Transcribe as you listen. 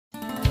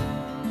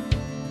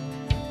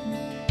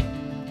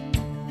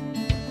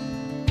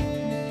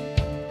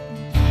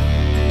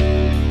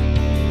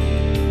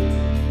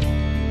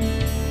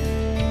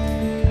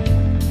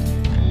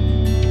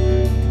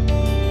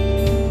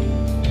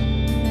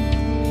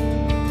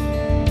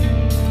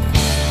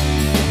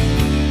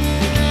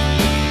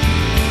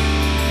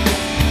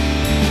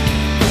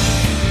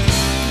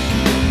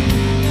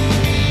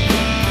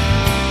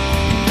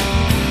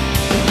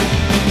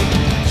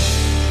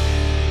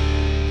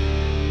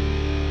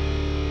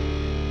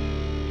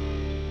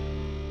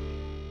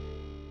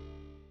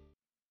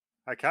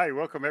Okay,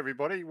 welcome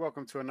everybody.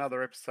 Welcome to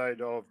another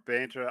episode of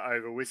Banter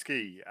over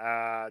Whiskey.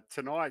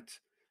 Tonight,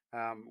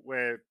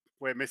 we're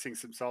missing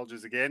some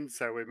soldiers again.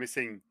 So we're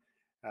missing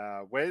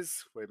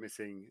Wes, we're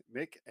missing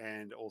Mick,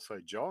 and also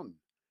John.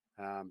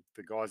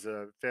 The guys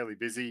are fairly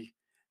busy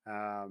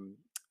um,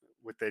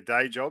 with their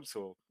day jobs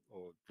or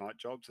night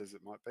jobs, as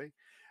it might be,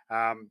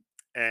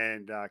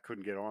 and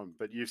couldn't get on.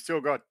 But you've still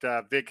got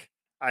Vic,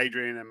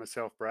 Adrian, and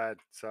myself, Brad.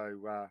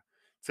 So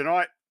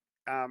tonight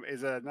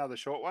is another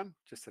short one,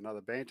 just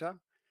another banter.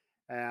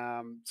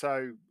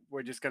 So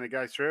we're just going to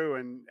go through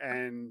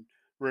and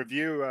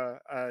review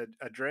a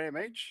dram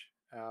each,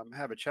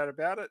 have a chat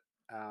about it,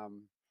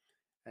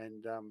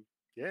 and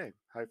yeah,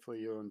 hopefully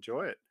you'll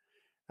enjoy it.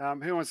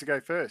 Who wants to go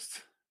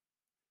first?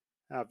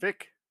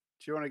 Vic,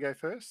 do you want to go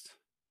first?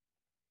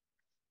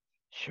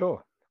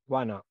 Sure.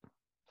 Why not?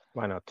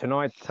 Why not?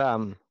 Tonight,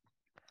 I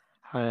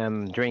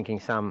am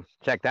drinking some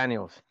Jack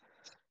Daniels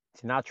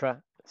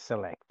Sinatra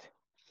Select,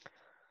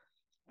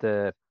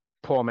 the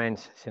poor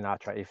man's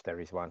Sinatra, if there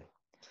is one.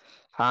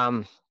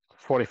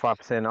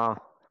 45%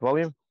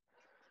 volume,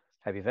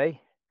 ABV,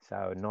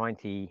 so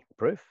 90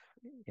 proof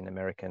in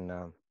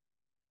American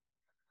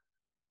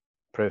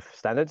proof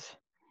standards.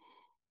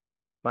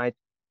 Mate,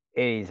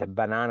 it is a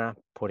banana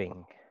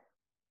pudding.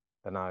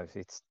 The nose,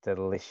 it's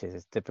delicious.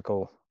 It's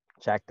typical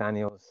Jack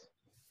Daniels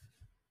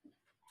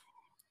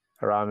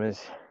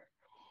aromas.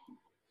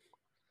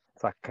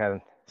 It's like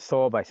a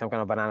sorbet, some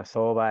kind of banana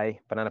sorbet,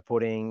 banana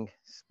pudding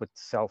with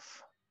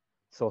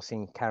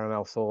self-saucing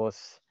caramel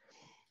sauce.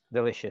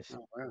 Delicious.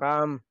 Oh,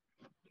 wow.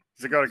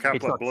 Has it got a It's couple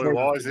of not blue cheap.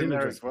 eyes in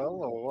there as well,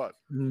 or what?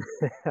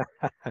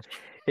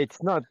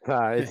 It's not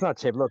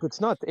cheap. Look, it's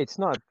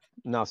not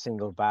no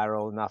single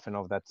barrel, nothing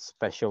of that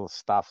special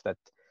stuff that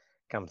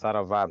comes out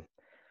of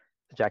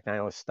Jack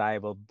Daniel's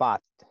stable.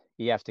 But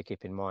you have to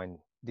keep in mind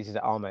this is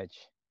a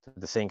homage to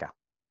the singer,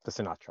 to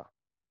Sinatra.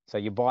 So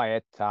you buy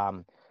it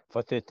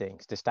for two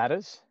things: the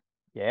status,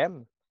 yeah,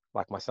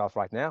 like myself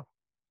right now,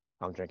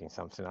 I'm drinking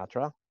some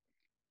Sinatra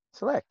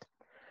Select,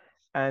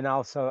 and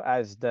also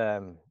as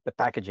the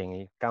packaging,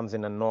 it comes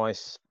in a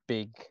nice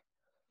big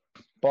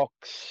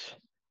box,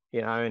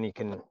 and you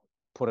can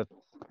put it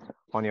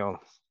on your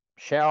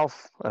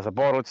shelf as a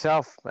bottle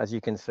itself. As you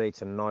can see,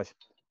 it's a nice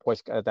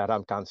voice that I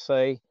can't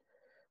see,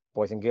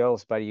 boys and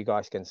girls, but you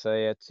guys can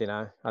see it. I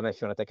don't know if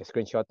you want to take a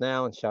screenshot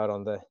now and show it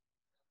on the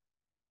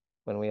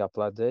when we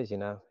upload this.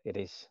 It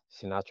is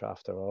Sinatra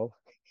after all.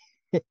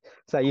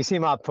 So you see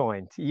my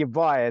point. You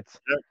buy it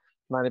Yep.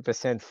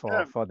 90%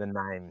 Yeah. for the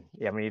name.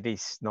 I mean, it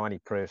is 90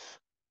 proof.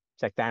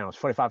 Jack Daniels,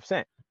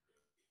 45%.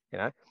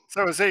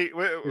 So was he?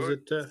 Is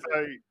it?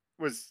 So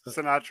was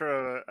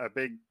Sinatra a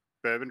big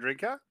bourbon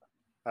drinker,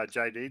 a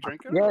JD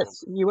drinker?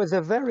 Yes, he was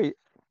a very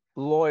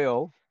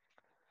loyal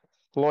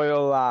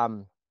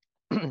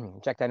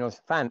Jack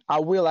Daniels fan. I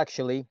will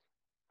actually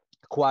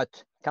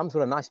quote, comes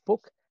with a nice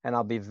book, and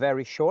I'll be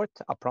very short,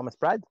 I promise,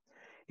 Brad.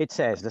 It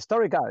says, the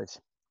story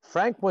goes,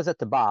 Frank was at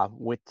the bar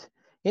with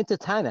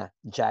entertainer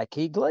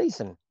Jackie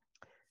Gleason.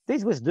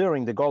 This was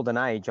during the golden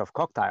age of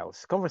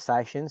cocktails,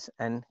 conversations,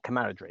 and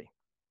camaraderie.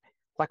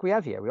 Like we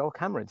have here, we're all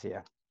comrades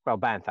here. Well,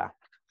 banter.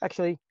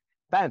 Actually,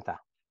 banter.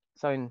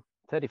 So in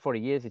 30, 40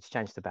 years, it's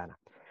changed to banter.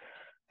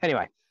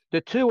 Anyway,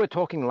 the two were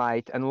talking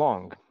late and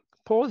long,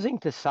 pausing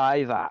to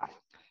savor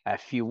a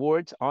few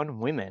words on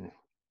women.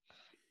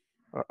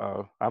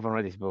 Uh-oh, I haven't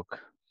read this book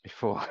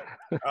before.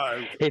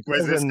 It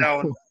Where's this doesn't.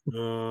 going?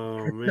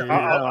 Oh man!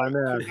 I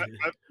know.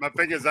 My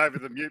finger's over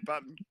the mute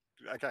button.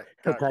 Okay,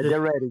 go. Okay, get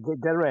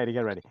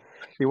ready.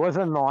 It was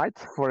a night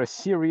for a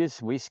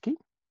serious whiskey.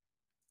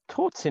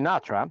 Taught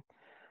Sinatra.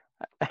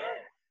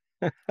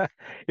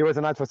 It was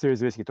a night for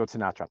serious whiskey. Taught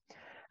Sinatra,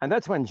 and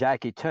that's when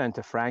Jackie turned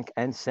to Frank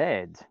and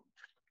said,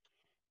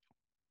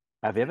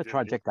 "Have you ever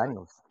tried Jack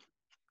Daniels?"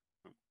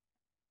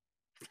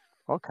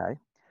 Okay.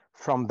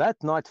 From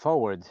that night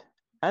forward,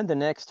 and the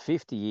next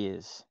 50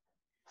 years,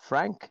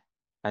 Frank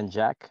and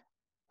Jack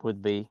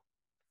would be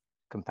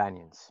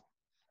companions,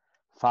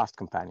 fast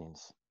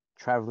companions,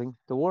 traveling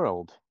the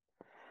world.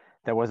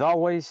 There was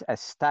always a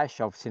stash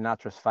of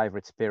Sinatra's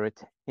favorite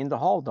spirit in the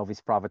hold of his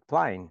private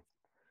plane.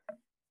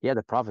 Yeah,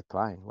 the private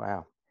plane,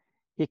 wow.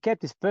 He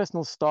kept his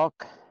personal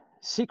stock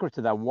secret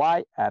to the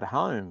way at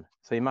home,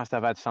 so he must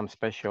have had some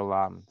special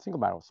single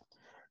barrels.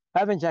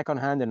 Having Jack on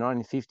hand in the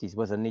 1950s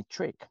was a neat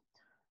trick.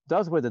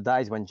 Those were the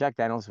days when Jack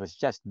Daniels was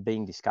just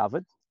being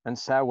discovered and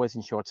so was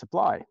in short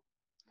supply.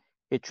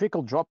 It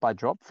trickled drop by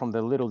drop from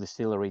the little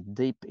distillery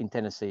deep in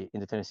Tennessee,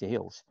 in the Tennessee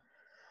hills,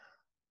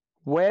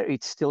 where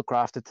it's still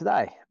crafted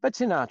today. But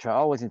Sinatra,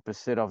 always in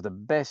pursuit of the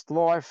best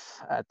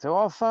life had to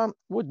offer,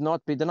 would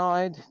not be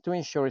denied to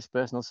ensure his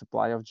personal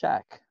supply of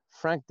Jack.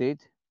 Frank did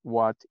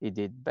what he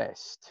did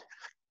best,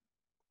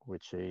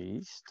 which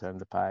is, turn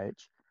the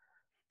page,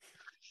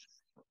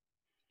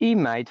 he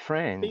made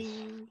friends.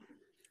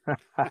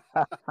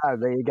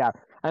 There you go.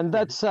 And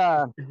that's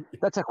a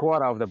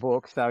quarter of the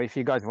book. So if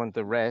you guys want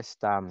the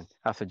rest, I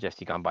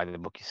suggest you go and buy the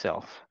book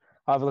yourself.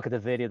 Have a look at the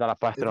video that I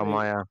posted on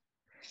my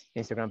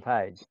Instagram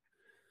page.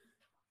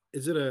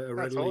 Is it a That's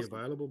readily awesome.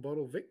 available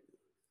bottle, Vic?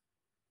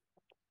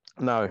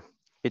 No,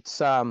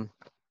 it's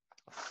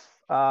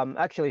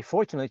actually,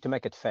 fortunately, to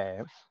make it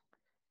fair,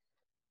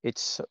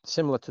 it's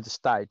similar to the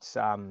States.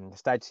 The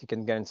States you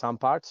can get in some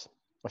parts.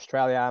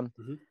 Australia,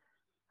 Mm-hmm.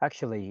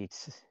 actually,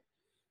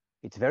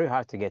 it's very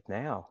hard to get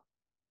now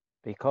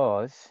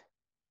because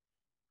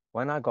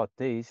when I got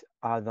these,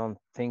 I don't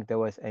think there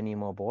was any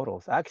more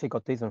bottles. I actually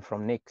got these one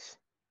from Nick's,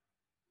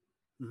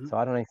 Mm-hmm. so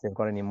I don't know if they've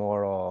got any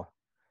more or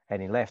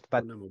any left.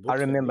 Got But no more I books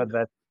then remember either.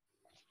 that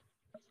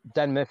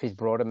Dan Murphy's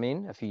brought them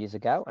in a few years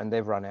ago, and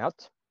they've run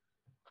out,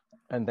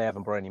 and they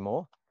haven't brought any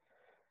more.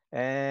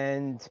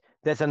 And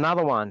there's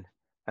another one,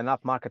 an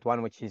upmarket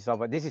one, which is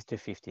over. This is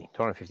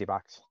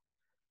 $250.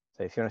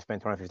 So if you want to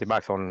spend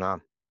 $250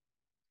 on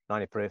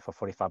 90 proof for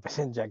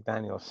 45% Jack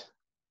Daniels,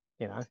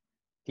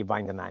 you're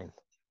buying the name.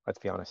 Let's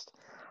be honest.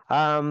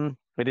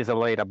 It is a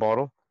later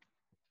bottle,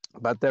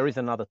 but there is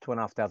another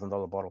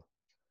 $2,500 bottle,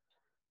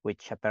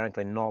 which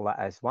apparently Nola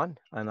has one,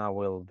 and I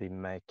will be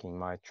making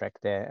my trek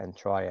there and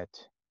try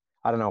it.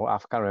 I don't know. I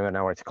can't remember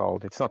now what it's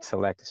called. It's not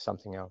Select. It's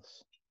something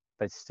else,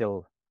 but it's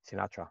still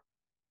Sinatra.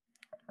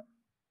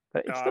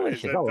 But it's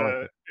delicious. I like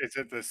it. Is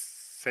it the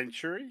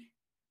Century?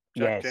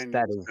 Jack Yes, that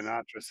Daniel's is.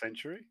 Sinatra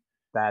Century?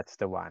 That's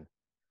the one.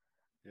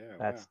 Yeah, wow.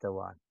 That's the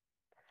one.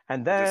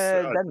 And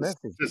I then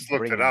Murphy's just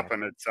looked it bringing up, it.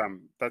 and it's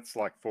that's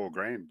like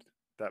 $4,000,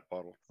 that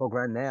bottle.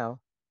 $4,000 now.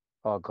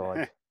 Oh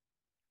God,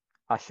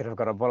 I should have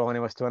got a bottle when it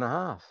was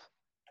 2.5.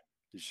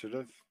 You should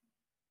have.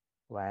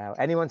 Wow.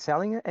 Anyone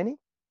selling it? Any?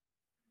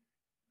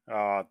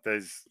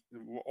 There's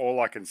all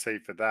I can see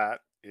for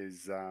that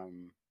is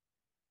on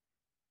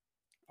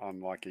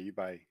like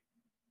eBay.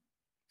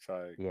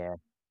 So Yeah,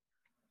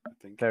 I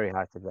think, very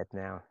hard to get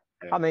now.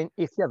 I yeah, mean,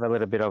 if you have a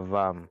little bit of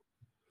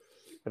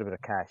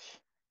cash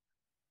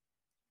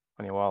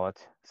on your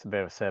wallet, it's a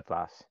bit of a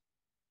surplus.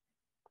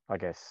 I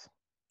guess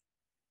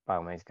by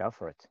all means, go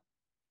for it.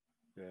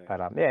 yeah.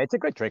 But yeah, it's a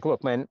great trick.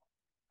 Look, man,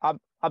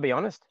 I'll be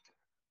honest.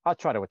 I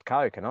tried it with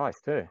Coke and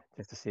ice too,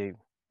 just to see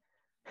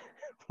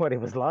what it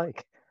was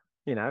like.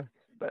 You know,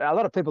 but a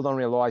lot of people don't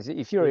realize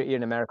if you're Well,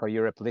 in America or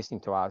Europe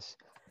listening to us,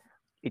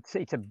 it's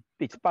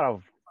part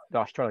of the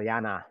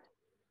Australiana.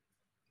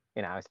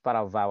 It's part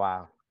of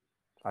our,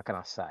 how can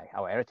I say,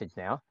 our heritage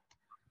now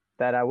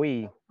that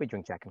we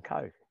drink Jack and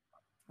Coke.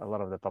 A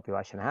lot of the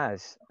population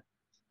has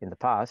in the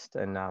past,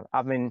 and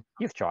I mean,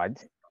 you've tried,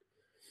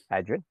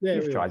 Adrian, yeah,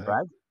 you've we all tried, have.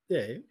 Brad.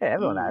 Yeah. Yeah,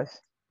 everyone Mm.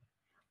 has.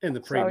 And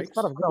the So it's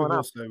part premix. of growing We've up.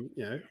 also,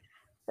 Yeah,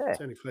 it's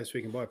the only place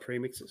we can buy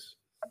premixes.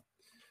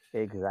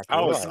 exactly I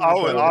Although was right. I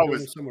some was people So are I doing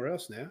them was somewhere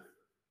else now.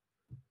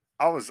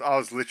 I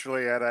was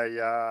literally at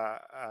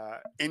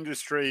a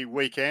industry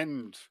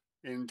weekend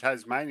in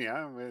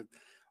Tasmania with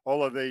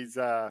all of these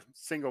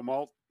single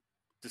malt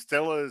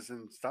distillers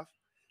and stuff,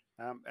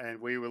 and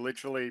we were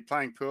literally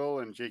playing pool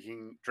and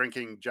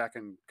drinking Jack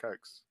and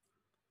Cokes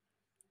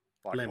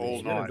like Lemmies. all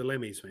You got to have night. the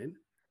Lemmies, man.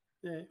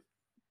 Yeah.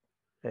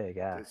 there you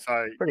go.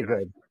 So Pretty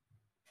good.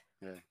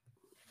 yeah,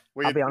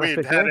 I'll be we honest had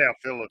with had you. our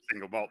fill of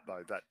single malt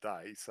though that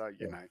day. So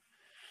Yeah.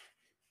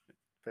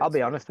 I'll fair be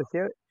sort of. honest with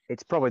you.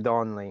 It's probably the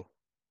only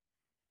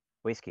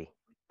whiskey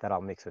that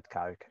I'll mix with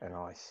Coke and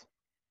ice.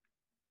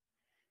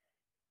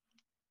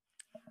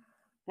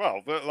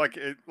 Well, but like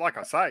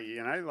I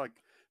say, like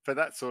for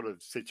that sort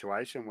of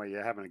situation where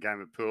you're having a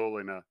game of pool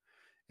in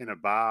a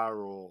bar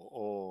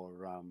or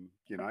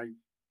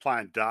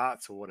playing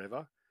darts or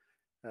whatever,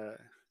 uh,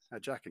 a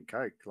Jack and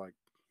Coke like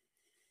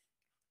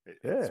it's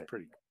Yeah,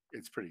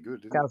 pretty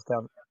good, isn't it? Gav's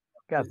done.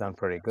 Gav's Yeah. done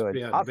pretty It's good.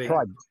 pretty hard to I've beat.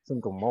 tried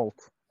single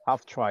malt.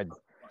 I've tried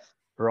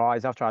rye.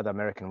 I've tried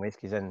American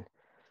whiskies, and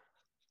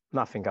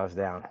nothing goes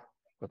down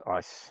with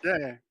ice Yeah.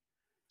 Yeah. and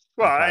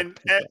Well,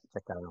 Coke.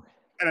 Check that out.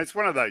 and it's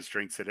one of those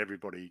drinks that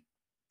everybody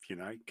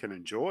can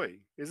enjoy,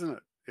 isn't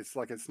it? It's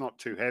like it's not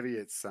too heavy.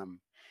 It's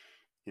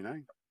you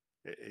know,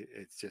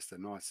 it's just a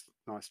nice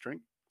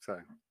drink. So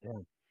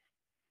Yeah.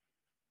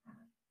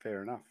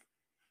 fair enough.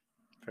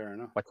 Fair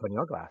enough. What's on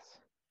your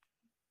glass?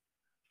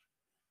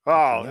 What's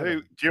on Oh, your glass?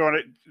 who do you want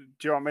it?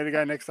 Do you want me to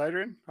go next,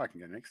 Adrian? I can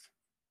go next.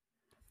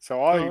 So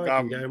Oh, I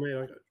can go,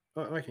 mate.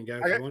 I can go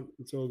if okay. you want.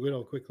 It's all good.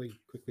 I'll quickly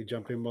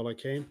jump in while I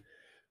can.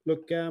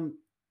 Look, I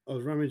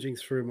was rummaging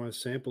through my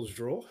samples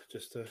drawer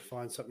just to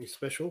find something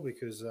special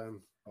because,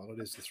 well, it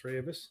is the three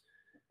of us.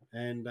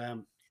 And I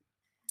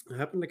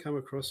happened to come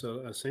across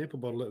a sample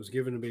bottle that was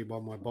given to me by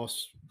my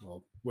boss,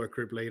 well, work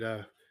group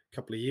leader, a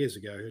couple of years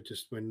ago,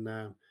 just when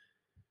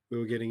we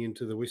were getting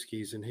into the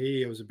whiskies. And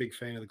he was a big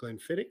fan of the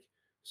Glenfiddich.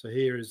 So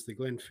here is the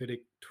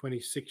Glenfiddich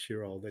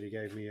 26-year-old that he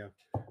gave me a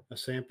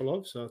sample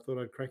of. So I thought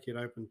I'd crack it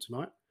open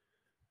tonight.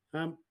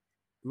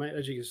 Mate,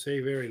 as you can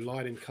see, very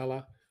light in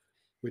colour,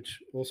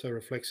 which also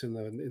reflects in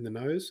the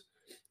nose.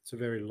 It's a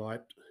very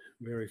light,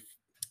 very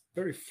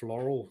very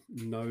floral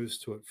nose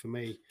to it for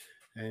me,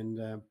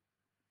 and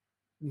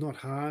not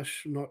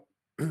harsh, not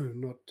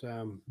not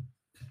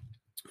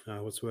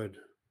what's the word,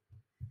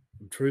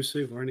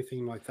 obtrusive or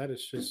anything like that.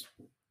 It's just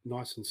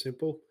nice and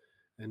simple,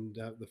 and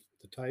the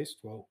taste,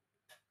 well,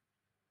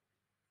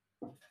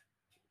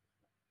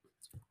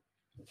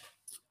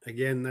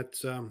 again,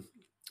 that's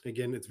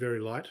again, it's very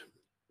light.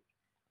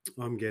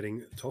 I'm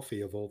getting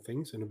toffee of all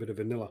things and a bit of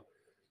vanilla,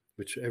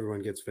 which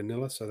everyone gets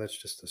vanilla, so that's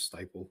just a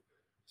staple.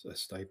 It's a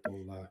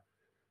staple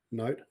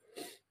note.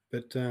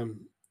 But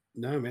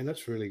no, man,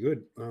 that's really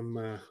good. I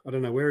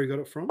don't know where he got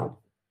it from.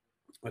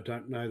 I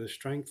don't know the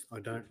strength. I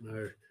don't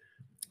know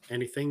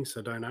anything,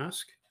 so don't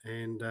ask.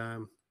 And yeah,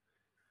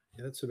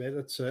 that's about it.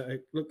 That's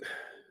look,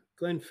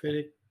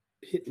 Glenfiddich,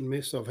 hit and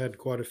miss. I've had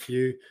quite a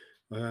few.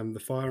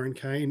 The Fire and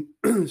Cane,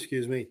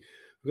 excuse me.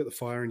 I've got the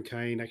Fire and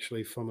Cane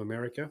actually from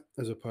America,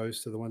 as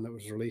opposed to the one that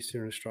was released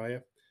here in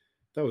Australia.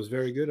 That was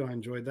very good. I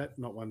enjoyed that.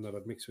 Not one that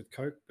I've mixed with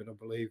Coke, but I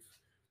believe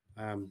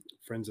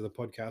friends of the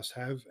podcast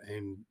have,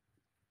 and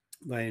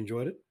they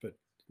enjoyed it, but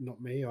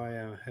not me.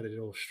 I had it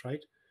all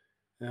straight.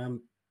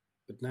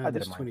 But no, I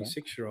this didn't mind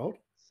that. 26-year-old,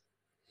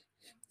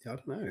 yeah, I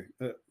don't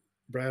know.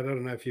 Brad, I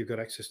don't know if you've got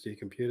access to your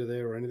computer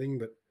there or anything,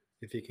 but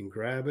if you can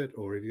grab it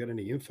or if you've got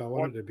any info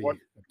on it, it'd be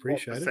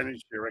appreciated.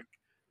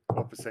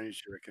 What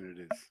percentage do you reckon it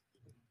is?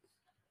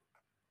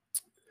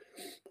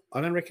 I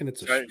don't reckon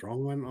it's a So-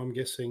 strong one. I'm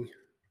guessing,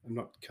 I'm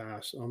not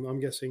cast. I'm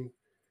guessing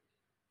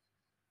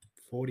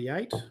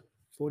 48,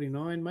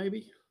 49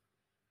 maybe.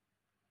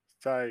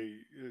 So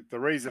the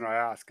reason I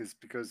ask is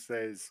because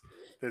there's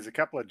a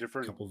couple of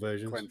different Couple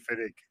versions.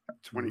 Glenfiddich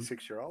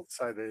 26-year-olds.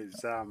 So there's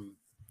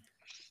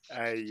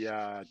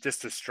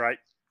just a straight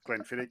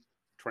Glenfiddich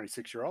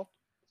 26-year-old.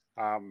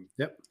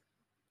 Yep.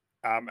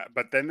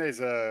 But then there's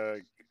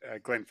a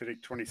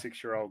Glenfiddich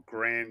 26-year-old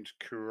Grand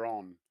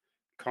Couronne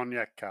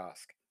cognac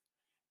cask.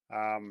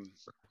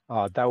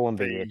 Oh, that won't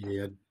be it.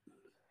 Yeah,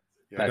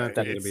 Yeah, I don't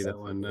think it'll it's, be that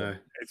one. No,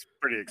 it's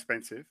pretty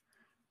expensive.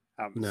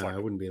 It's no, like,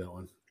 it wouldn't be that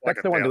one. like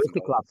That's the one the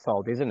Whiskey $1,000. Club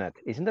sold, isn't it?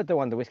 Isn't that the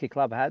one the Whiskey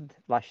Club had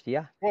last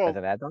year as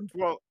an add-on?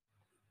 Well,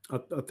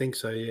 I think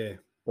so. Yeah.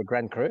 The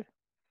Grand Cru?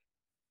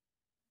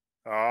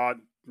 yeah,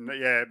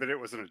 but it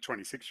wasn't a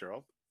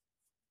 26-year-old.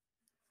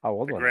 How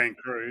old The was it? Grand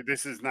Cru.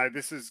 This is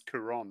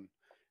Couronne.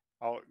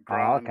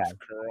 Grand okay.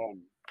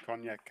 Couronne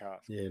cognac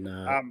cask. Yeah,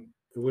 no,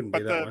 it wouldn't be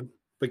but that one.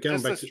 But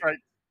going back to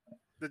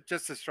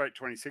just a straight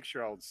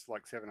 26-year-old's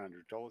like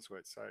 $700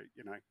 worth. So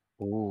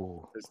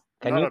Ooh. there's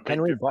Can not you a big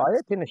can we buy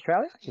difference. it in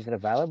Australia? Is it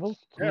available?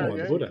 Yeah,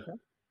 I would have.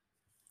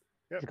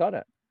 He's got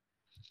it.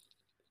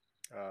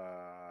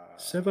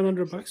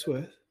 $700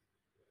 worth.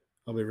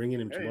 I'll be ringing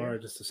him Yeah, tomorrow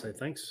just to say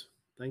thanks.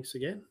 Thanks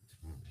again.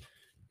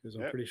 Because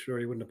I'm Yep. pretty sure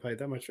he wouldn't have paid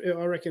that much.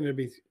 I reckon it'd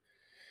be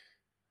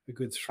a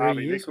good 3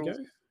 Harvey years Nichols.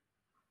 ago.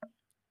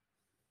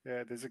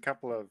 Yeah, there's a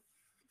couple of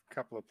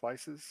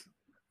places.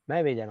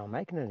 Maybe they're not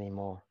making it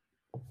anymore.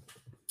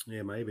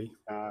 Yeah, maybe.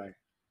 No,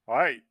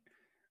 I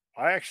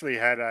actually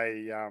had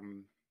a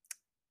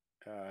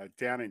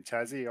down in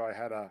Tassie. I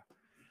had a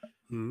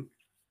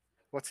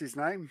what's his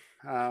name?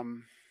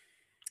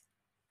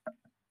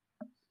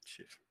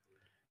 Shit,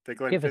 the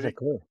Give us a Glenfiddich,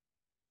 clue.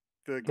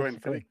 the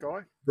Glenfiddich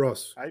guy,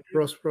 Ross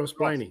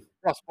Blaney.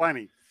 Ross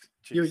Blaney.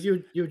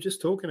 You were just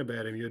talking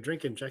about him. You were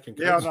drinking Jack and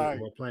Yeah, I Coke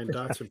know. while playing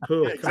darts and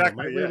pool. Yeah, Come on,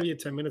 exactly, mate. Where were you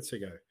 10 minutes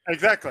ago?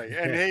 Exactly,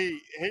 and he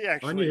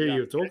actually. I knew who you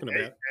were talking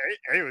about.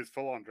 He was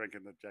full on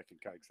drinking the Jack and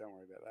Cokes. Don't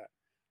worry about that.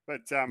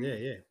 But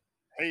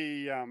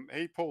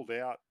he pulled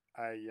out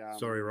a.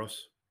 Sorry,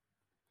 Ross.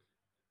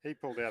 He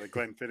pulled out a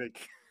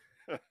Glenfiddich,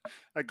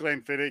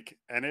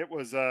 and it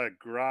was a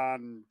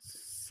Grand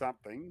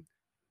something,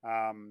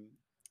 and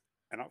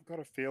I've got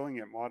a feeling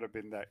it might have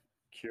been that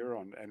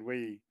Curon, and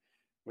we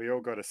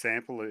all got a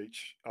sample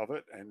each of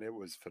it, and it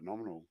was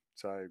phenomenal.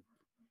 So,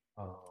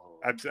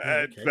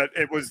 okay. But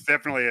it was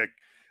definitely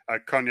a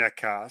cognac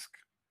cask.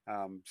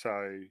 I'm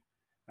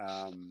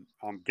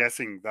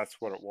guessing that's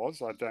what it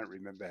was. I don't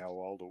remember how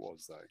old it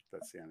was though.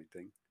 That's the only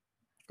thing.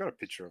 I've got a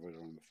picture of it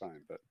on the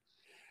phone, but.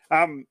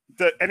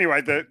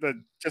 Anyway,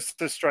 the just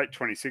the straight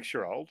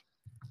 26-year-old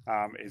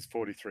is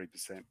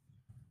 43%.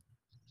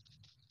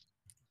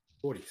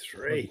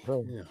 43.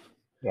 Yeah.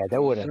 Yeah,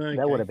 that would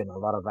have been a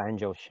lot of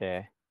Angel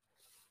share.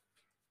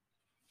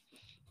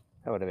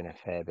 That would have been a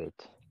fair bit.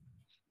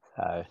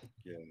 So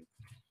yeah,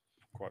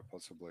 quite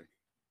possibly.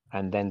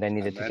 And then they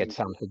needed to get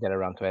some to get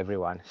around to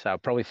everyone. So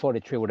probably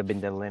 43 would have been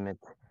the limit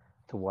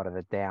to water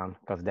it down,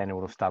 because then it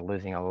would have started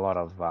losing a lot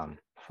of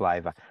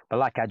flavor. But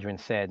like Adrian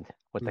said,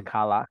 with the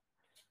color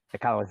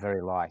was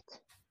very light.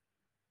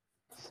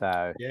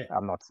 So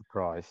I'm not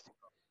surprised.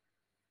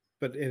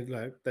 But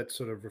that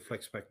sort of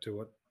reflects back to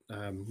what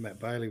Matt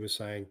Bailey was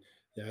saying.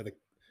 Yeah,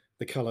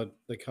 the color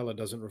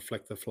doesn't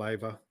reflect the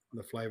flavor.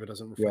 The flavor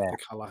doesn't reflect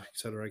the color, et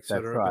cetera, et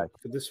cetera. That's right.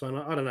 But for this one,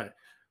 I don't know.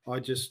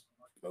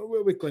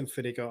 With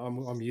Glenfiddich,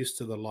 I'm used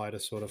to the lighter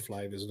sort of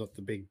flavors, not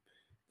the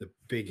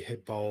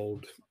big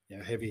bold,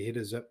 heavy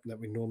hitters that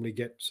we normally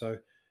get. So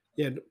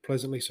yeah,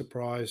 pleasantly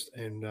surprised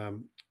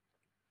and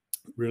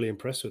really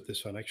impressed with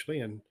this one actually.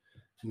 And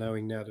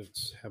knowing now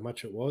that's how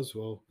much it was,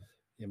 well,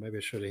 yeah, maybe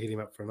I should have hit him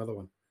up for another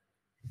one.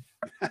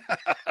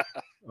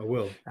 I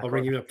will. I'll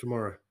ring him up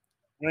tomorrow.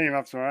 Ring him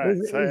up tomorrow.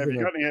 So have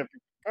you got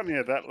any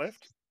of that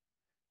left?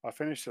 I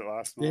finished it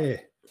last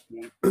night.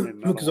 Yeah.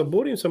 Because I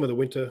bought him some of the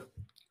winter.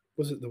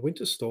 Was it the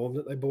winter storm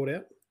that they brought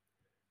out?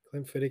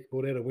 Glenfiddich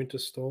bought out a Winter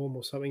Storm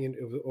or something,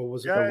 or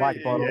was it Yeah, white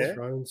Game bottle. of yeah.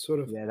 Thrones sort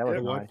of? Yeah, that was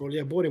The white nice. bottle.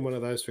 Yeah, I bought him one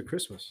of those for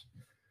Christmas.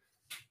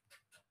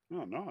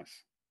 Oh,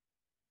 nice.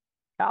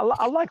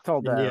 I liked all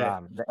And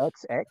their the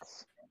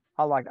XX.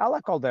 I like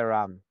all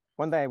their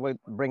when they were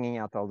bringing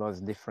out all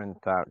those different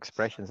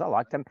expressions. I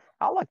liked them.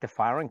 I like the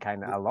firing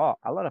cane a lot.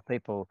 A lot of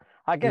people.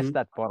 I guess Mhm.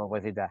 that bottle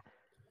was either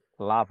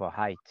love or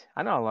hate.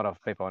 I know a lot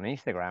of people on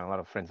Instagram, a lot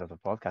of friends of the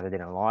podcast, they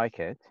didn't like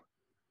it,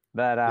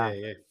 but Yeah,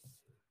 yeah.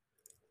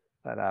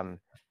 but No,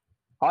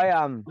 I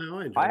I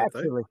enjoyed it though.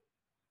 actually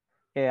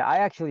I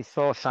actually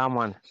saw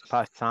someone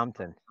post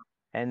something,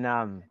 and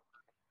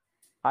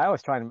I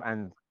always try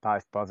and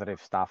post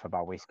positive stuff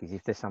about whiskeys.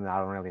 If there's something I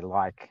don't really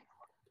like,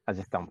 I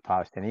just don't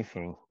post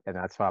anything, and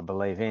that's what I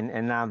believe in.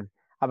 And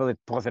I believe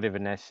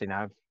positiveness. You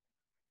know,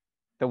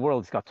 the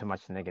world's got too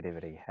much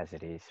negativity as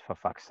it is. For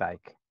fuck's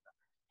sake,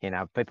 you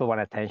know, people want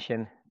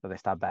attention, so they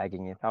start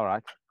bagging it. All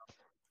right,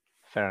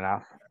 fair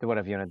enough. Do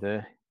whatever you want to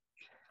do.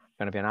 You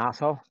want to be an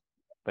asshole?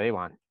 Be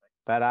one.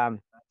 But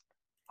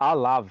I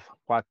love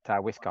what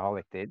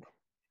Whiskaholic did.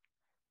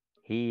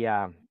 He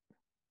um,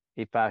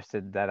 he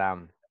posted that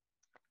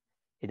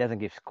he doesn't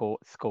give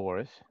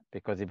scores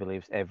because he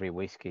believes every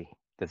whiskey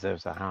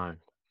deserves a home.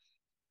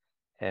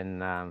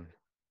 And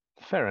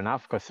fair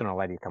enough, because sooner or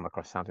later you come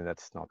across something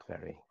that's not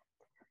very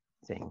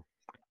thing.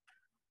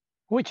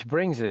 Which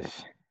brings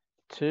us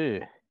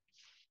to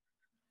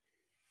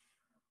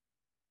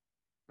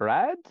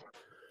Brad.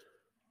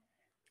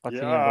 What's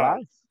in your Yeah.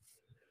 glass?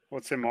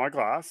 What's in my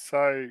glass?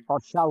 So, Or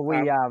shall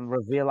we um,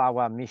 reveal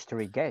our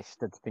mystery guest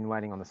that's been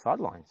waiting on the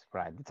sidelines,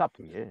 Brad? It's up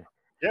to you.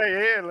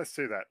 yeah. Let's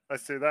do that.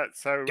 Let's do that.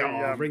 So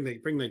Oh, bring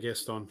the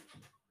guest on.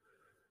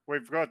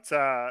 we've got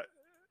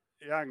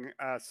young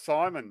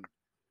Simon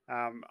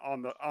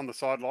on the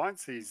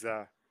sidelines. He's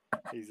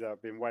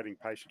been waiting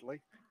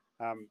patiently.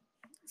 Um,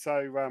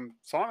 Simon,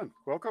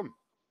 welcome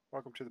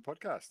to the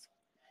podcast.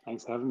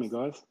 Thanks for having me,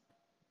 guys.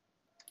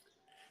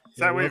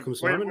 Yeah, So welcome,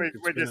 Simon. It's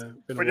we're been just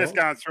a we're just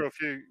while.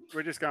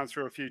 going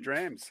through a few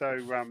drams. So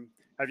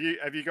have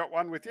you got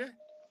one with you?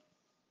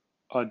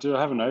 I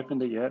haven't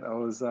opened it yet. I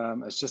was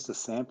it's just a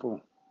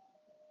sample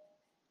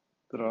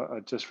that I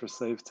just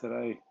received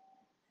today.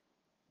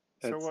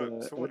 So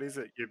It's what is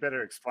it? You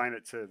better explain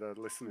it to the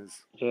listeners.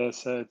 yeah,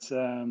 so it's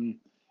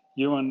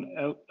Ewan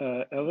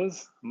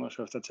Ellers. I'm not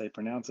sure if that's how you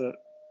pronounce it.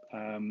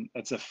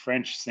 It's a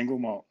French single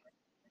malt.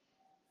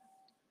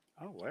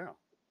 Oh wow.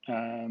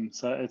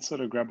 So it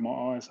sort of grabbed my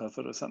eye, so I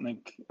thought it was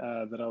something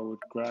that I would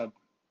grab,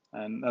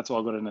 and that's why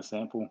I got it in a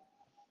sample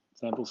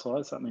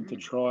size, something to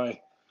try.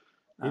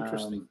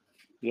 Interesting.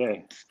 Yeah,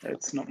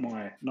 it's not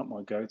my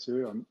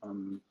go-to.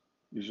 I'm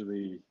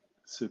usually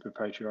super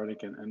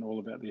patriotic and all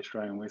about the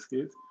Australian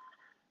whiskies,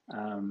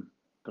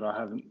 but I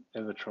haven't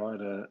ever tried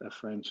a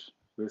French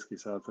whiskey,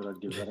 so I thought I'd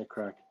give that a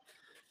crack.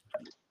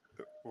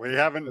 We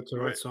haven't. That's all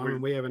right,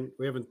 Simon. We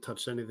haven't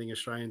touched anything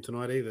Australian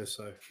tonight either,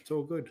 so it's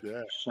all good.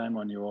 Yeah. Shame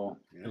on you all.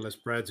 Yeah. Unless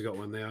Brad's got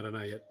one there, I don't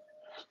know yet.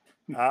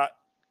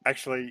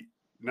 Actually,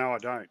 no, I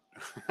don't.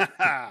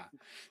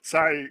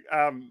 So,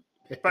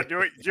 but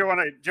do you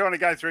want to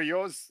go through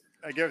yours?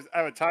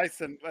 Have a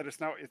taste and let us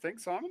know what you think,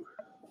 Simon.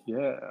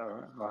 Yeah,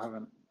 I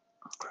haven't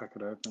cracked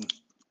it open.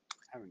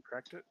 Haven't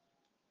cracked it.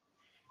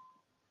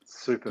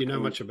 Super. Do you know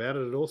peated. much about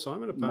it at all,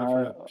 Simon? Apart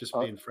No, from it just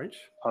being French?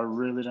 I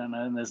really don't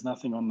know, and there's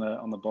nothing on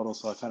the bottle,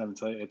 so I can't even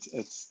tell you.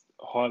 It's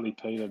highly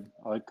peated.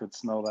 I could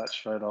smell that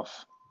straight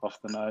off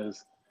the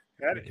nose.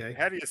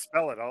 How do you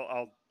spell it?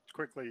 I'll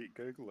quickly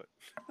Google it.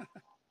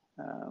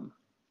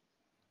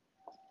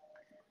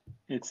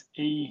 It's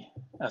YEUN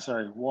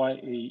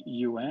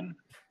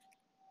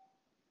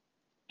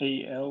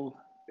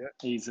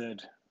ELEZ,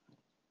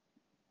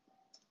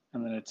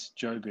 and then it's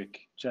Jobic,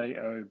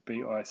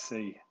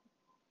 JOBIC.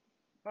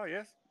 Oh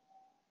yes.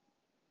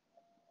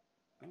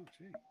 Oh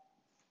gee.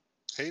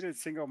 Peated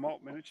single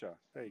malt miniature.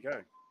 There you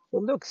go.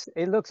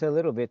 It looks a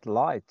little bit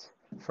light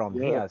from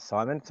here,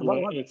 Simon. So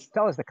what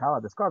tell us the color.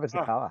 Describe us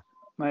the color.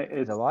 Mate,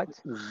 Is it's it light?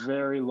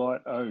 very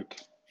light oak,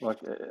 like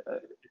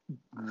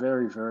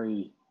very,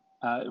 very.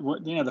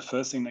 The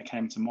first thing that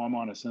came to my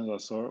mind as soon as I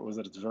saw it was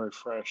that it's very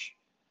fresh,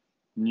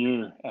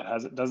 new.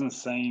 It doesn't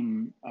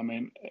seem. I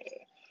mean,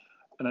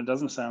 and it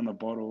doesn't say on the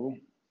bottle.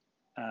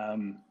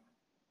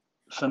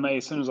 For me,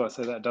 as soon as I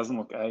say that, it doesn't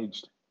look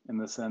aged in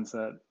the sense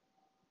that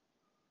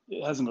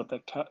it hasn't got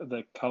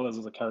the colors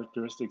or the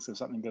characteristics of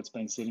something that's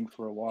been sitting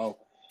for a while.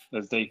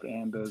 There's deep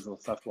ambers or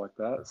stuff like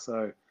that.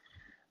 So,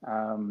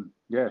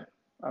 yeah,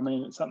 I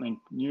mean, it's something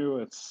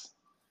new.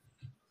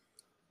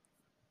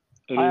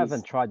 I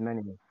haven't tried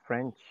many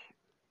French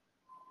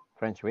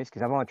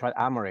whiskeys. I've only tried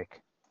Amérique.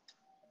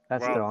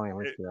 That's the only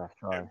whiskey I've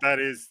tried. That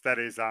is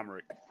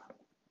Amérique.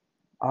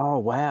 Oh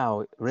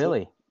wow!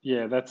 Really? So,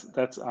 yeah, that's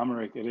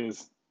Amérique. It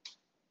is.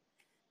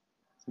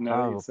 So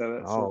now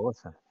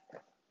listen.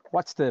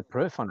 What's the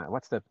proof on it?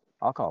 What's the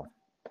alcohol?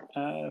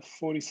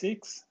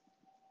 46.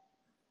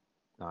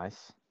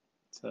 Nice.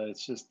 So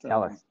it's just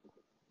tell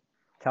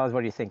us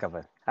what you think of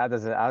it. How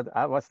does it?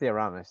 What's the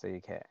aroma so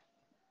you care?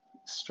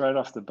 Straight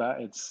off the bat,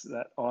 it's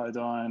that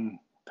iodine,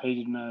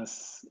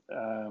 peatedness,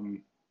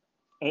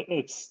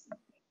 It's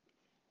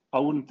I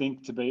wouldn't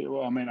think to be.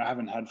 Well, I mean, I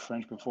haven't had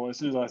French before. As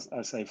soon as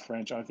I say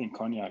French, I think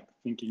cognac,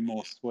 thinking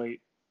more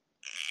sweet,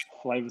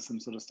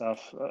 flavoursome sort of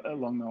stuff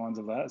along the lines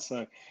of that.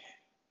 So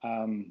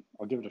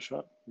I'll give it a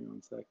shot. Give me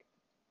one sec.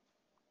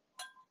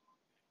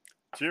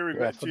 Do you Yeah,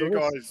 remember? for Do the you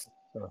whiskey. guys,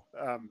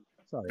 Sorry.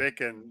 Sorry.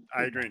 Beck and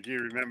Adrian? Do you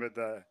remember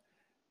the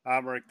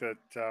armoric that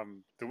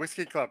the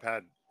Whiskey Club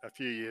had a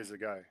few years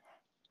ago?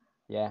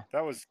 Yeah.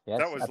 That was Yes,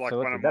 like one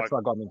absolutely. of my That's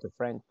what got me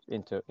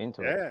into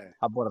into it. yeah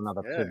I bought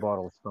another 2 yeah.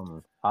 bottles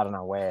from I don't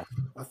know where.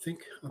 I think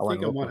I went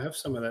I might looking. have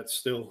some of that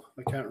still.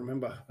 I can't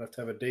remember. I have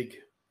to have a dig.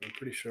 I'm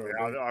pretty sure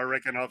I Yeah, do. I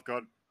reckon I've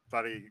got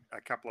bloody a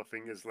couple of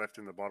fingers left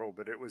in the bottle,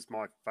 but it was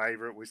my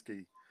favourite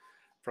whiskey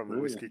from the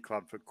Really? Whiskey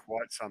Club for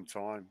quite some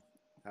time.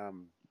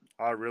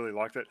 I really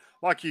liked it.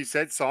 Like you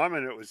said,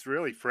 Simon, it was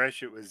really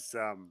fresh. It was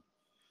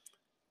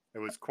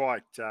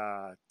quite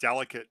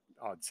delicate,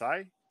 I'd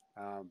say,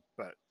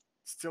 but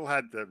still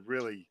had a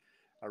really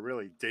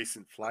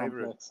decent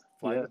flavor Complex.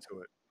 Yeah.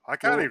 to it. I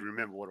can't Well, even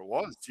remember what it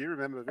was. Do you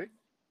remember, Vic?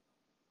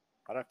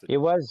 I'd have to. It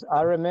was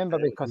I remember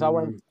Yeah. because I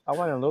went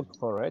and looked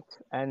for it,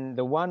 and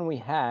the one we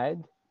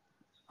had,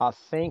 I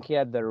think he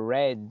had the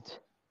red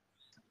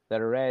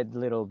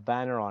little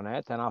banner on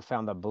it, and I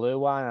found the blue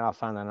one, and I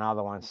found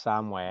another one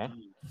somewhere.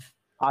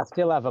 I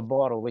still have a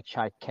bottle which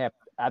I kept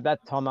at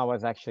that time. I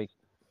was actually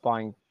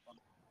buying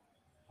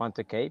one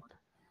to keep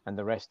and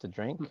the rest to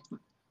drink,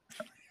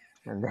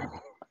 and then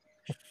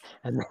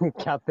it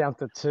cut down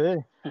to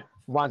 2,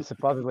 one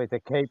supposedly to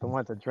keep and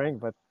one to drink.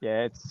 But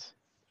yeah, it's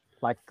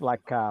like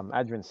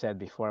Adrian said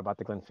before about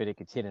the Glenfiddich,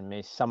 it's hit and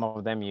miss. Some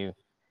of them you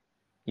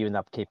end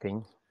up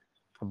keeping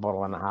a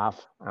bottle and a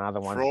half, and other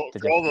ones to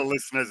For just all the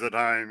listeners at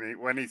home,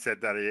 when he said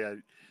that,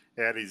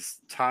 he had his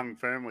tongue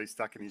firmly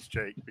stuck in his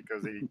cheek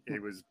because he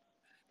was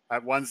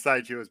at one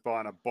stage he was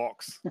buying a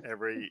box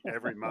every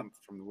month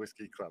from the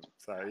Whiskey Club,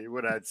 so he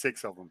would have had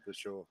 6 of them for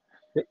sure.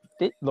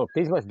 look.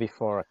 This was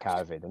before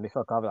COVID, and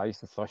before COVID, I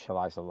used to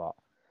socialize a lot.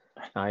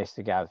 I used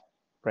to go to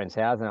friends'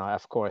 house, and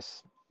of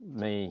course,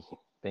 me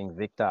being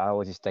Victor, I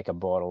always just take a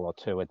bottle or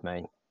 2 with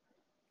me,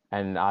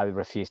 and I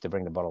refused to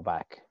bring the bottle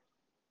back.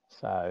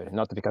 So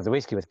not because the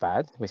whiskey was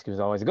bad. Whiskey was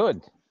always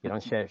good. You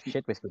don't share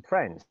shit with good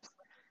friends.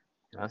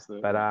 You know?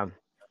 absolutely. But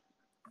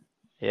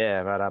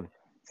yeah, but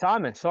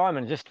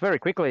Simon, just very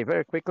quickly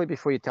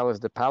before you tell us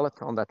the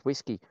palate on that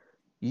whiskey,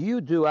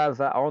 you do have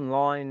an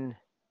online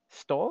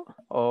store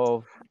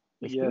of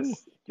whiskey. Yes.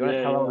 Do you want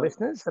to tell our Yeah.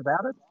 listeners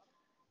about it?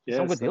 There's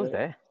some Yeah. good deals So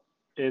there.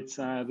 it's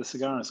the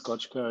Cigar and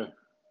Scotch Co.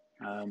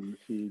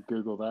 If you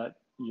Google that,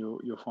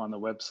 you'll find the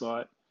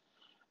website.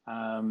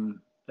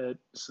 It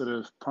sort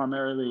of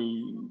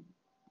primarily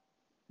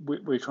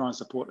we try and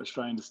support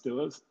Australian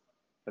distillers.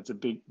 That's a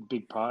big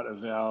part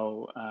of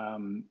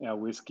our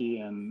whiskey,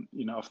 and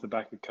off the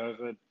back of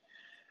COVID,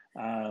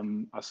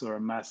 I saw a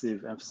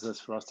massive emphasis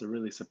for us to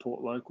really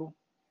support local.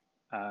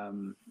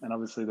 And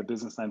obviously the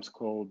business name's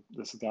called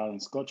the Cigar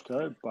and Scotch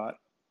Co. But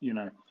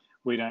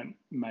we don't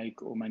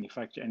make or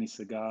manufacture any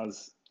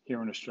cigars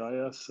here in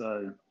Australia,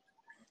 so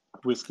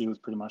whiskey was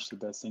pretty much the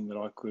best thing that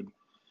I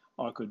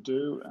could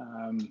do.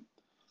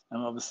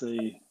 And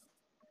obviously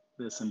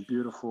there's some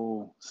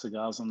beautiful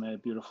cigars on there,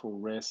 beautiful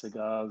rare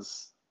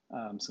cigars,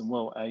 some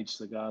well-aged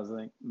cigars. I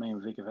think me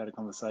and Vic have had a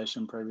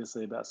conversation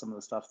previously about some of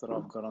the stuff that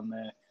I've got on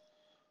there,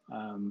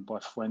 by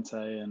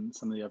Fuente and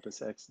some of the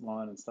Opus X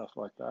line and stuff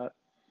like that.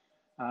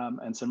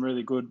 And some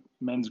really good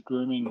men's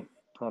grooming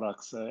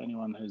products. So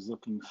anyone who's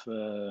looking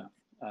for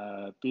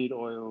beard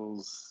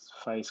oils,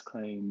 face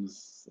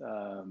creams,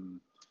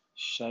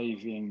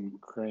 shaving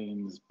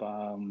creams,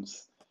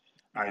 balms,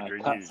 Adrian, you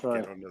need to get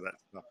cutthroat, onto that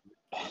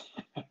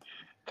stuff.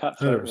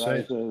 cutthroat 100%.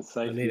 razors,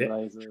 safety it.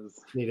 razors.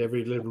 Need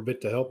every little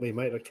bit to help me,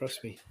 mate.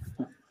 Trust me.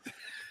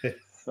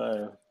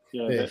 So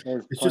yeah, Yeah, there's it's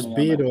plenty just on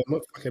beard there. oil,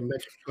 not fucking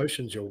magic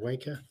potions, you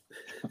wanker.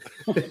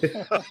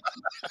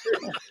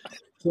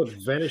 It's not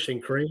vanishing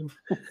cream.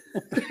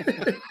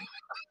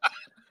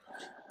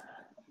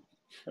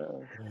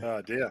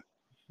 Oh dear.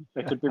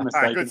 It could be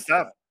mistaken. Good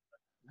stuff.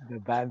 The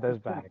Banter's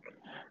back.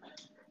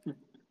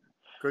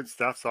 Good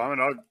stuff,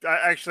 Simon.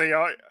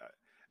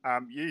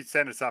 You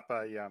sent us up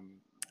a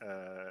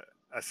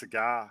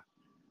cigar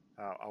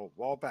a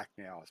while back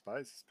now. I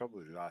suppose it's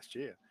probably last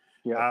year.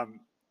 Yeah.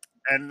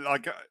 And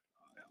like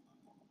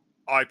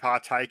I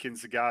partake in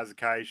cigars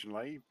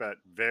occasionally, but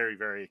very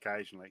very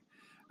occasionally.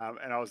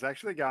 And I was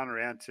actually going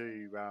around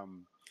to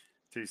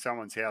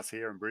someone's house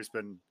here in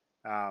Brisbane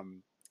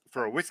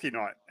for a whiskey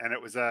night, and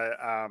it was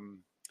a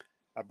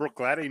Brook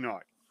Laddie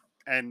night,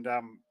 and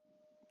uh,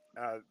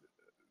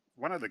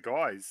 one of the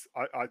guys,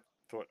 I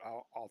thought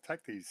I'll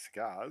take these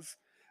cigars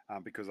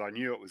because I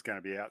knew it was going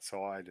to be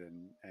outside,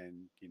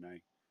 and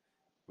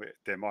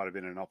there might have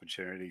been an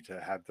opportunity to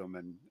have them,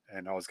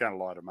 and I was going to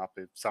light them up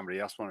if somebody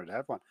else wanted to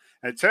have one.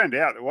 And it turned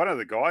out that one of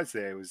the guys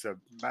there was a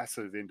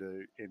massive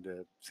into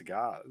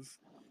cigars,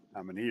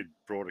 and he had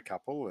brought a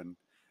couple, and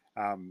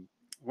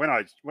when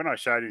I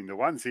showed him the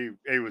ones, he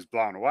was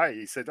blown away.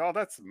 He said, "Oh,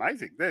 that's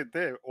amazing!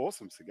 They're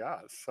awesome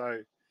cigars." So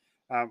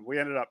we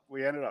ended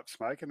up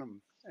smoking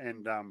them,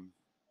 and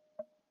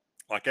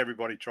like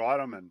everybody tried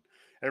them and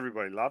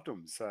everybody loved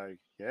them. So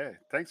yeah,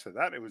 thanks for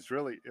that. It was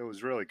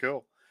really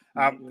cool.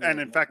 And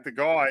in fact, the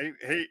guy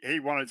he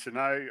wanted to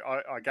know.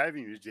 I gave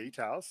him his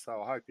details,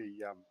 so I hope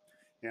he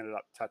ended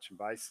up touching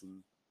base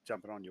and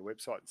jumping on your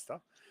website and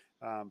stuff.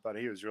 But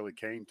he was really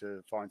keen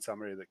to find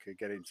somebody that could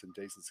get him some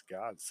decent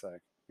cigars. So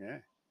yeah,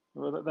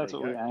 Well, that's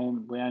what we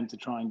aim. We aim to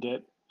try and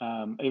get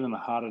even the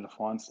harder to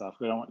find stuff.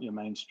 We don't want your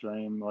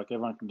mainstream. Like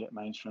everyone can get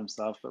mainstream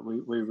stuff, but we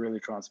really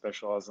try and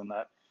specialize in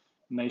that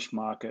niche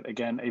market.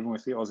 Again, even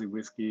with the Aussie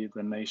whiskey,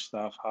 the niche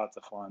stuff, hard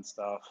to find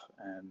stuff,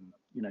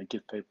 and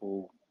give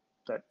people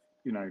that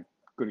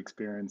good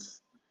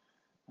experience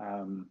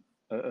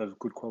of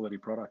good quality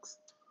products.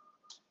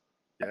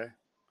 Yeah.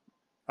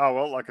 Oh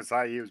well, like I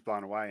say, he was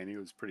blown away and he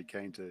was pretty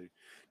keen to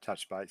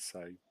touch base.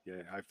 So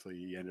yeah, hopefully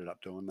he ended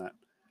up doing that.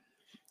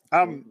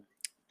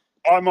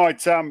 I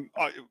might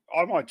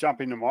I might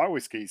jump into my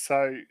whiskey.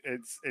 So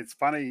it's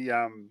funny.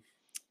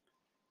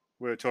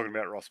 We were talking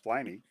about Ross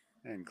Blaney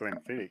and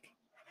Glenfiddich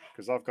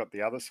because I've got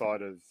the other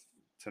side of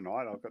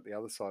tonight. I've got the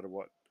other side of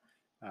what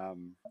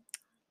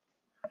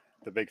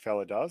the big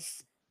fella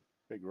does,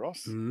 Big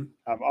Ross. Mm-hmm.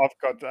 I've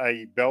got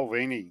a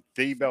Belvini,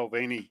 the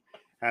Belvini,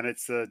 and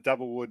it's a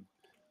double wood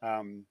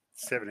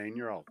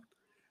 17-year-old.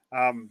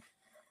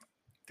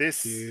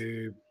 This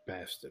You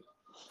bastard.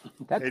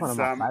 That's one of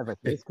my favourite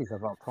whiskies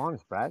of all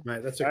times, Brad.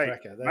 Mate, that's a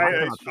cracker.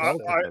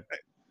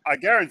 I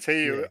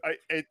guarantee you,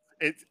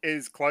 it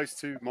is close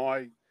to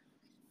my,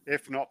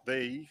 if not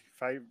the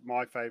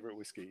my favourite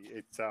whiskey.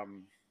 It's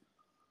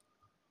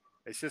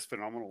just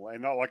phenomenal,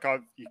 and not like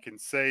you can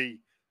see.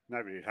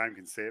 Nobody at home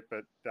can see it,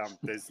 but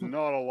there's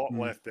not a lot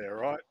left there,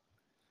 right?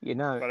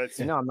 But it's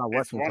I'm not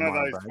working one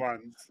tomorrow, of those Brad.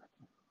 ones.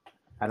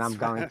 And I'm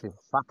going to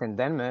fucking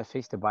Dan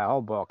Murphy's to buy a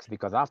whole box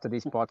because after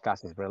this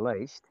podcast is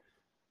released,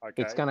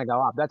 it's going to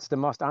go up. That's the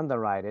most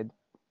underrated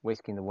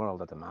whiskey in the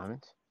world at the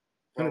moment.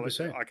 Well,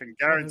 100%. I can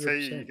guarantee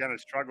 100%. you're going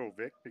to struggle,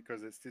 Vic,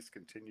 because it's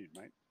discontinued,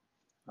 mate.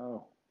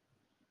 Oh.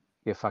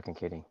 You're fucking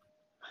kidding.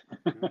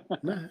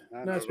 No,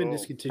 it's been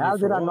discontinued How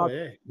for did a I while, not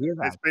yeah. hear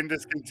that? It's been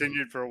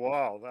discontinued for a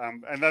while.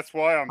 And that's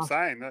why I'm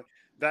saying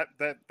that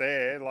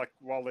there, like,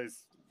 while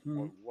there's,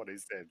 what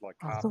is there, like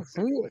half a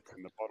bottle left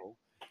in the bottle.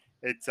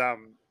 It's,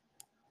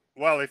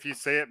 well, if you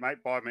see it,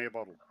 mate, buy me a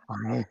bottle.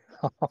 I'm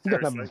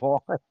going to buy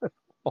it.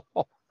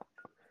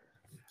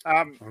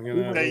 I'm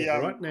going to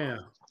right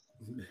now.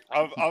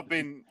 I've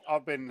been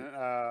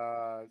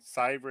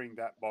savouring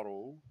that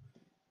bottle,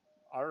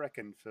 I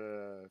reckon,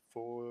 for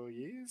 4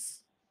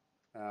 years,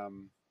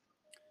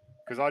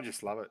 because I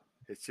just love it.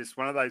 It's just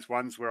one of those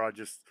ones where I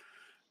just,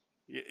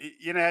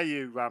 you know,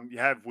 you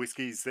have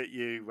whiskies that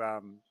you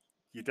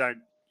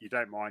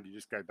don't mind. You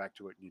just go back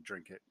to it and you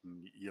drink it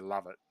and you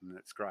love it and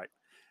it's great.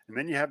 And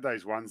then you have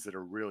those ones that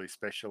are really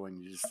special and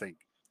you just think,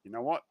 you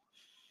know what?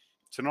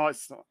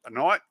 Tonight's not a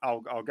night.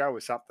 I'll go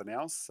with something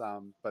else.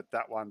 But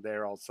that one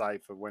there, I'll say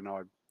for when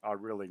I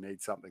really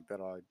need something that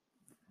I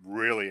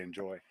really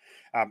enjoy.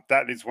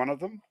 That is one of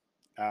them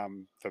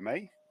for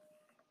me.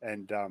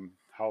 And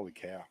holy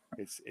cow,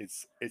 it's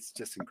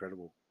just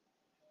incredible.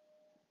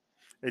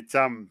 It's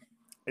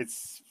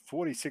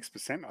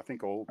 46%. I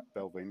think all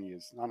Belvini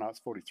is. No, it's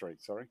 43.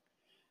 Sorry.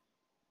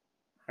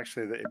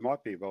 Actually, it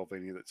might be a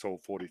Belvini that's all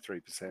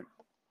 43%.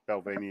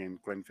 Belvini and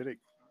Glenfiddich,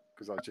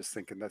 because I was just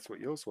thinking that's what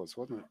yours was,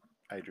 wasn't it,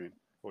 Adrian?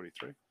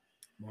 43.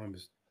 Mine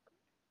was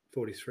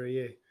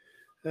 43.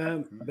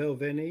 Yeah.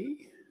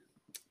 Belvini.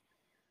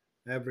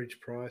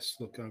 Average price.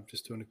 Look, I'm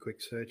just doing a quick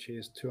search here.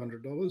 Is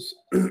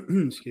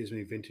 $200. Excuse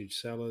me. Vintage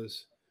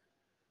Cellars.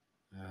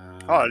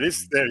 It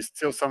is. There is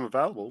still some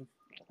available.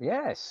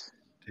 Yes.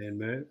 Dan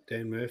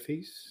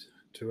Murphy's,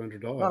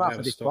 $200. Not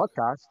after this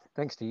podcast,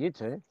 thanks to you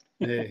two.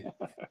 Yeah.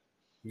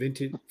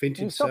 Vintage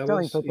stop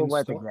telling Cellars people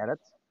where to get it.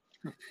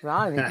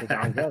 I need to go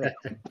and get it.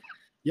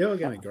 You're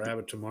going to grab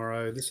it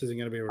tomorrow. This isn't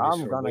going to be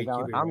released for a week.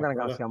 I'm going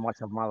to go see how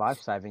much of my life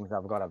savings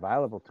I've got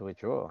available to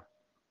withdraw.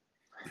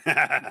 You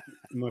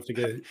might have to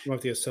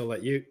go sell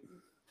that ute.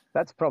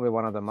 That's probably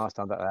one of the most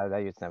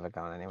that ute's never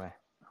gone anywhere.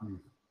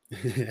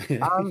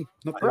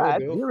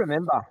 Brad, you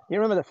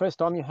remember the first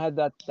time you had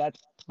that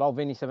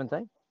Balvenie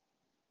 17?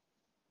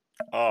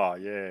 Oh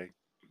yeah,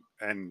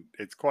 and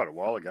it's quite a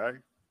while ago,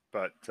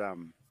 but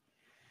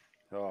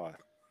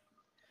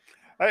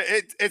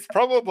it's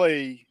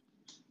probably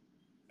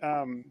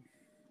I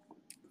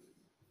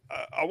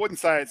wouldn't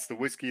say it's the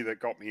whiskey that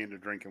got me into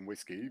drinking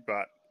whiskey,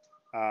 but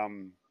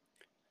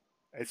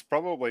it's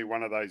probably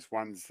one of those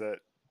ones that,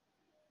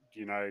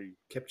 you know,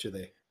 kept you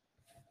there.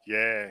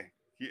 Yeah,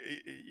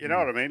 you know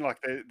what I mean.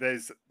 Like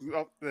there's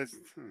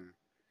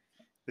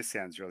this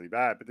sounds really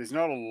bad, but there's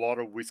not a lot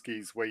of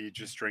whiskeys where you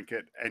just drink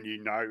it and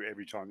you know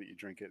every time that you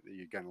drink it that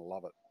you're going to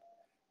love it.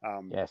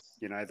 Yes,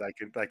 you know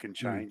they can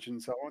change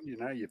and so on. You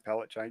know, your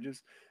palate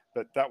changes,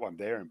 but that one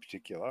there in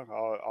particular,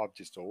 I've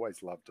just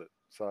always loved it.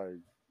 So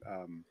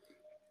I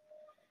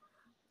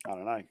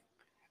don't know.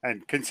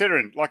 And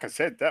considering, like I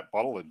said, that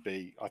bottle would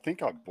be, I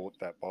think I bought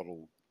that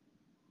bottle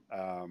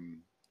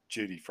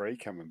duty free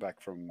coming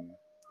back from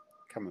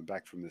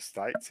the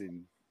States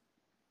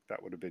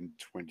that would have been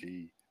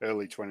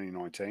early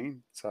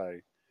 2019. So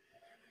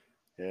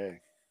yeah,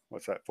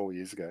 what's that? 4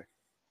 years ago.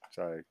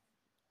 So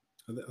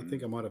I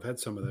think I might have had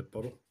some of that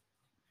bottle.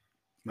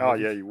 oh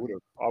Maybe. yeah, you would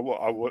have.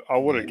 I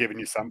would have Yeah. given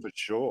you some for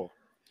sure.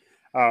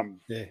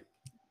 Um, Yeah.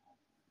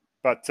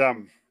 but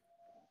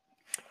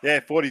yeah,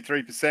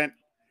 43%.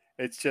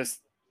 It's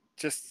just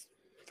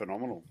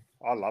phenomenal.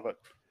 I love it.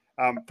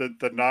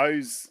 The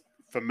nose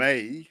for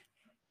me,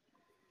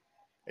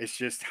 it's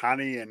just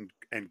honey and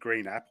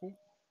green apple.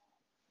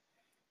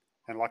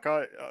 And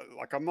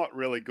I'm not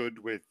really good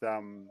with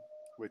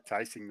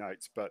tasting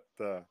notes, but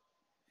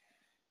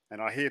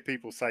and I hear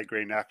people say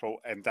green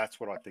apple, and that's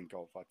what I think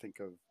of. I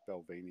think of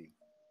Belvini,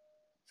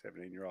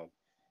 17-year-old,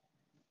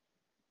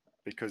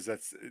 because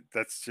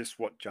that's just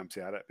what jumps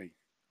out at me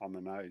on the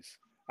nose.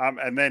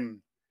 And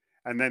then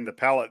the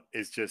palate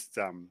is just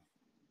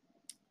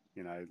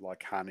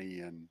like honey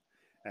and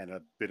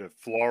a bit of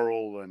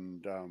floral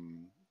and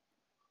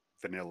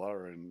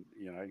vanilla, and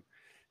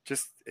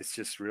just it's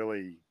just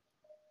really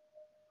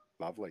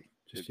lovely.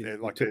 Just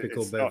your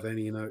typical It's not,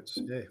 Belvini notes.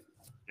 Yeah.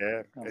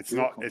 yeah, Oh, it's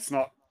not,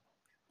 beautiful.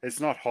 it's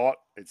not hot.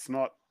 It's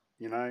not,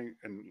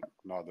 and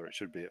neither it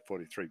should be at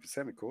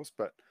 43%, of course,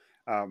 but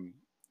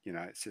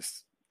it's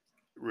just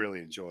really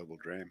enjoyable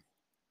dram.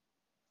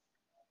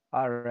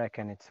 I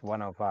reckon it's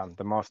one of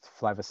the most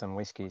flavoursome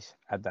whiskies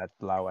at that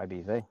low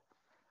ABV,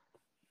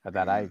 at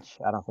that Mm, age.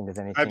 I don't think there's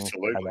anything at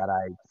absolutely,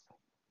 that age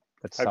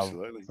that's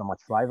absolutely. so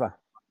much flavour.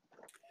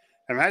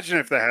 Imagine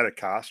if they had a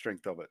car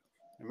strength of it.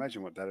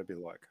 Imagine what that'd be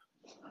like.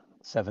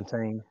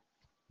 17.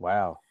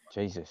 Wow,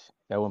 Jesus,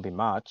 there won't be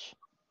much,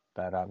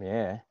 but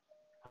yeah,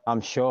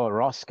 I'm sure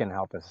Ross can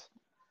help us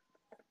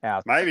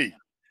out. Maybe,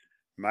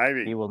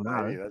 He will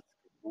maybe know. that's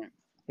a good point.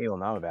 He will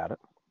know about it.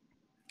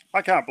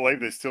 I can't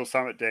believe there's still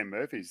some at Dan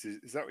Murphy's.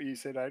 Is that what you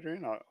said,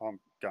 Adrian? I'm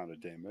going to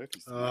Dan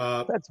Murphy's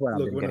tonight. That's where I've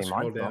Look, been when I getting mine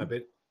scrolled down a from.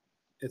 bit,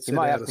 it You said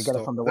might out have of to get it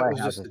stock. from the That was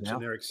just warehouses a now.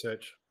 generic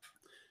search.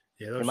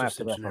 Yeah, that You was might have just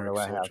to a get it from the generic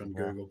search warehouses on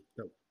now. Google.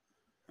 That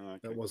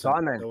Okay.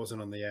 Simon,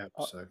 wasn't on the app.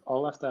 So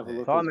I'll have to have a yeah.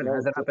 look as Simon,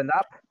 has well. it opened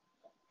up?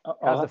 I'll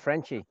How's the have,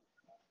 Frenchie?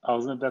 I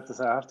was about to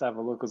say I have to have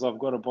a look because I've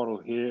got a bottle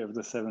here of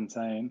the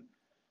 17,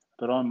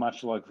 but I'm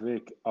much like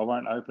Vic. I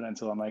won't open it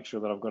until I make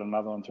sure that I've got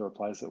another one to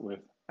replace it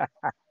with.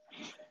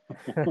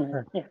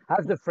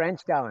 How's the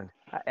French going?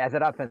 Has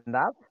it opened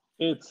up?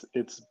 It's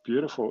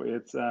beautiful.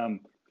 It's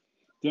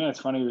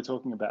funny we were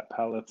talking about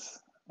palates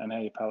and how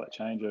your palate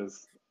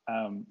changes.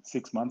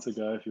 6 months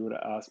ago, if you would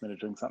have asked me to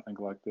drink something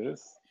like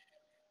this,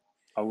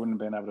 I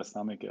wouldn't have been able to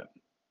stomach it.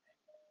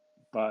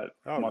 But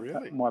Oh,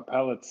 really? my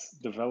palate's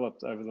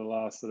developed over the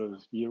last sort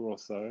of year or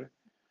so,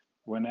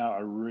 where now I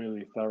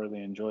really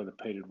thoroughly enjoy the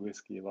peated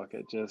whiskey. Like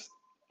it just,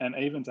 and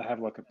even to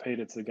have like a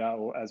peated cigar,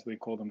 or as we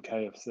call them,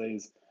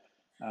 KFCs,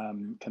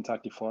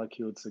 Kentucky Fire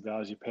Cured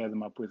cigars, you pair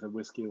them up with a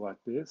whiskey like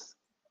this,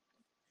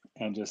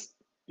 and just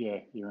yeah,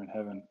 you're in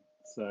heaven.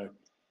 So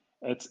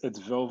it's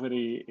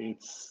velvety,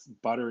 it's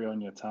buttery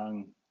on your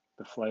tongue.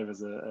 The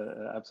flavors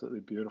are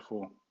absolutely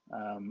beautiful,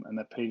 and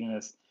that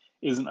peatiness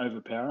isn't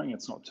overpowering.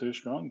 It's not too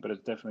strong, but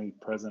it's definitely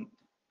present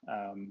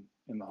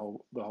in the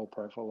whole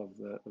profile of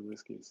the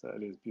whiskey. So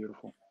it is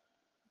beautiful.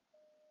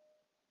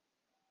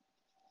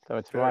 So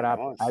it's right Very up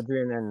nice.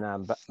 Adrian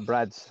and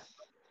Brad's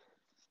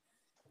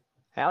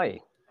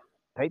alley.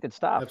 Peated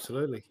stuff.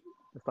 Absolutely.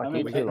 It's like I you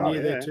mean, We're two getting love.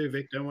 you there Yeah. too,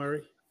 Vic. Don't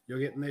worry. You're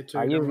getting there too.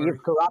 Don't You've worry.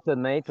 corrupted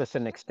me to a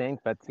certain extent,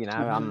 but I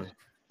I'm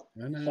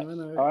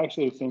know. I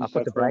actually I think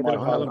put the that's where brakes Bit my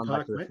of on. I've palate Highland gone back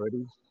Park, to the mate.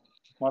 fruity.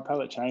 my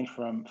palate changed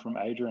from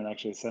Adrian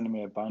actually sending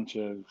me a bunch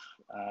of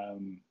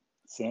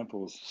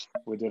samples.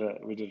 We did a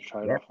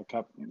trade Yep,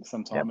 off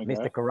some yep. time Mr.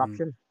 ago, Mm.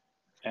 Corruption.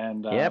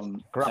 and Yep, um,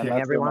 and corrupting that's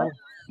where everyone.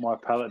 my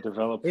palate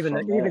developed from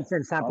Even there.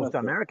 send samples to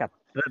Honestly, America.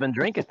 Bourbon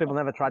drinkers, people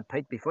never tried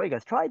peat before. He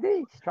goes, try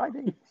these, try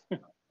these.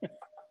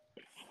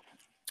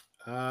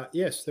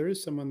 Yes, there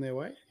is someone their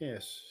way.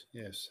 Yes.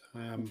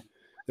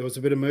 There was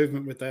a bit of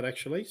movement with that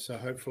actually. So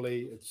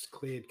hopefully it's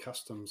cleared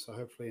customs. So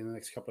hopefully in the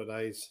next couple of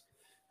days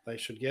they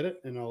should get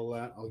it, and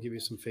I'll give you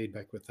some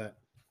feedback with that.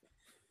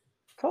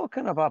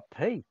 Talking about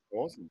peat,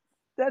 Awesome.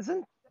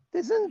 doesn't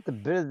isn't the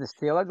beer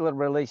distiller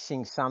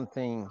releasing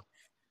something?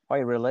 Or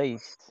he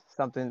released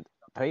something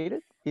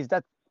peated? Is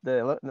that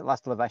the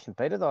last elevation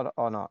peated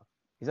or not?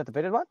 Is that the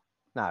peated one?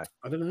 No.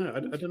 I don't know. I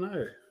don't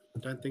know. I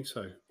don't think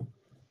so.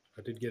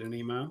 I did get an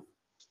email.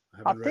 I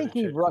I haven't read think it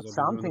he yet because wrote I've been doing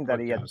the something that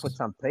he had put podcast.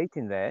 some peat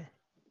in there.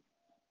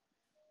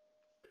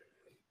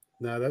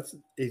 No,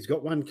 he's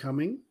got one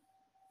coming.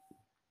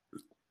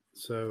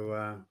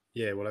 So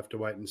yeah, we'll have to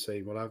wait and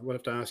see. We'll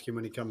have to ask him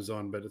when he comes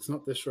on. But it's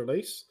not this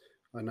release.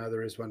 I know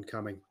there is one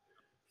coming.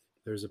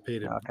 There's a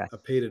Okay.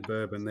 peated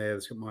bourbon there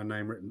that's got my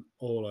name written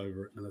all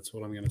over it, and that's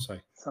all I'm going to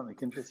say. something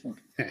interesting.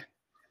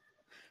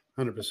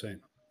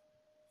 100%.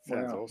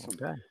 Sounds Wow. awesome.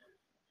 Okay.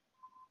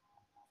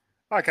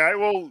 Okay,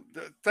 well,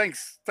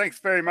 thanks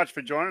very much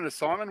for joining us,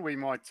 Simon. We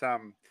might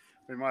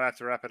have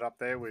to wrap it up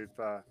there. We've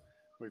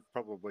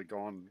probably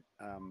gone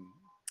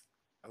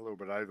a little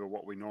bit over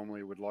what we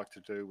normally would like to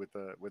do with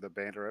a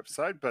banter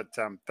episode. But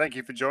thank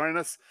you for joining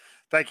us.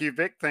 Thank you,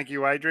 Vic. Thank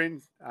you,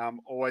 Adrian.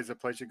 Always a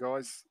pleasure,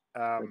 guys.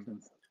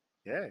 Questions.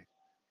 Yeah,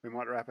 we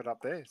might wrap it up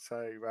there.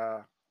 So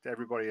to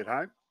everybody at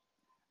home,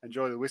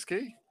 enjoy the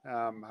whiskey.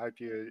 Hope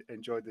you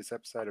enjoyed this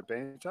episode of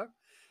Banter,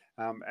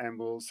 and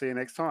we'll see you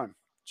next time.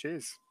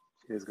 Cheers.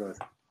 Cheers, guys.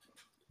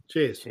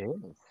 Cheers. Cheers.